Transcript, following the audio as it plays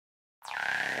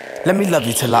Let me love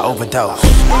you till I overdose.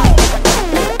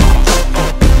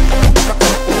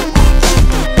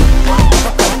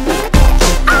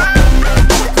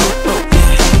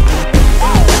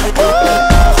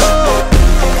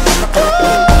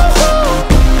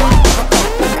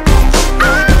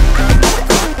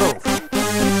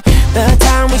 The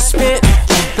time we spent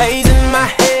plays in my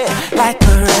head like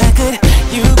a record.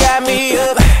 You got me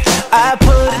up, I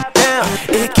put it down,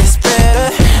 it gets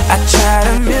better. I tried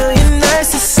a million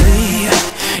nights to sleep,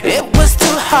 it was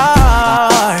too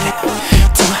hard,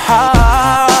 too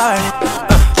hard.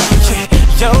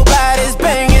 Your body's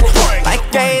banging like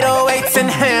 808s and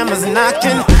hammers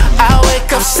knocking. I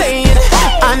wake up saying,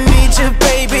 I need you,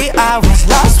 baby. I was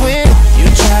lost when you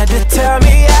tried to tell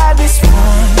me I'd be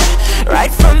strong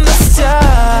right from the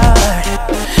start,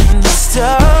 the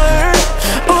start.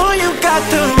 Oh, you got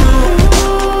the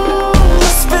room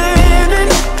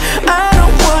spinning. I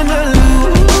don't wanna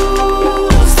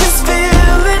lose this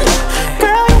feeling.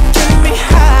 Girl, you get me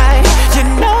high. You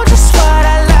know just what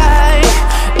I like,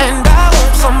 and I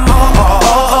want some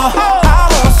more. I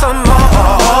want some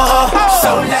more. So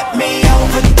let me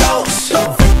overdose,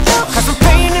 'cause I'm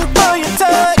painting for your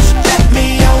touch. Let me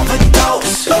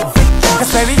overdose,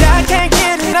 'cause baby I can't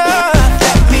get enough.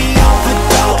 Let me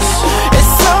overdose.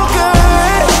 It's so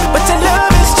good, but your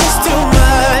love is just too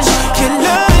much. Your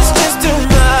love is just too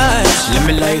much. Let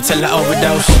me love you till I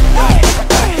overdose.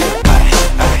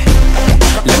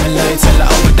 Let me love you till I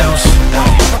overdose.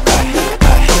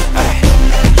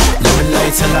 Let me love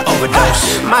you till I overdose.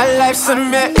 My life's a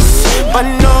mess, but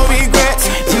no regrets.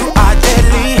 You are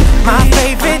deadly, my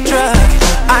favorite drug.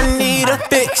 I need a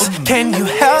fix, can you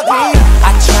help me?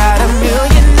 I tried a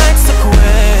million nights to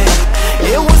quit,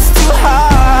 it was too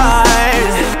hard,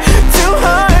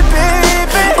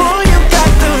 baby. Oh, you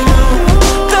got the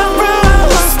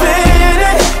room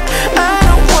spinning. I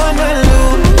don't wanna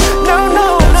lose, no,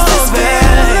 this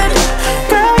feeling.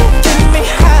 Girl, you get me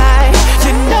high,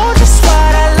 you know just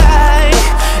what I like,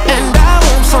 and I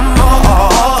want some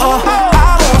more.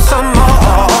 I want some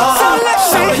more.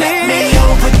 So let me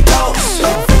overdose,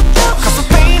 'cause I'm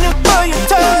painting for your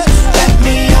touch. Let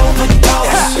me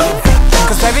overdose,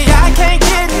 'cause baby I can't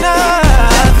get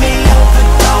enough. Let me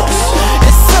overdose.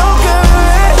 It's so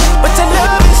good, but your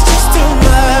love is just too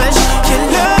much. Your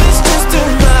love is just too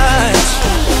much.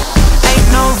 Ain't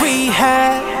no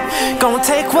rehab gonna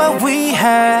take what we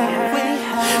have.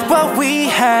 What we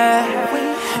have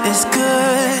is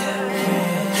good.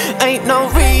 Ain't no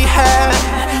rehab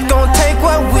gonna take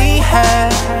what we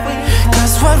have,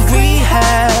 'cause what we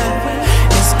have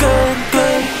is good,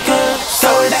 good, good. So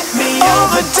let me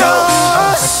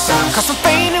overdose, 'cause I'm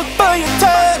fainting for your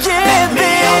touch. Let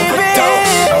me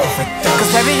overdose,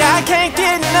 'cause baby I can't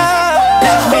get enough.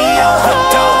 Let me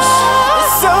overdose.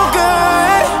 It's so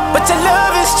good, but your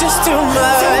love is just too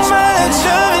much. Your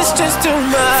love is just too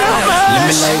much. Let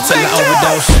me love you till I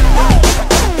overdose.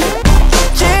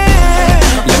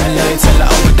 Yeah. Let me love you till I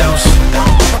overdose.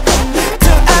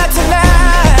 Till I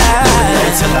tonight. Let me love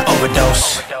you till I overdose.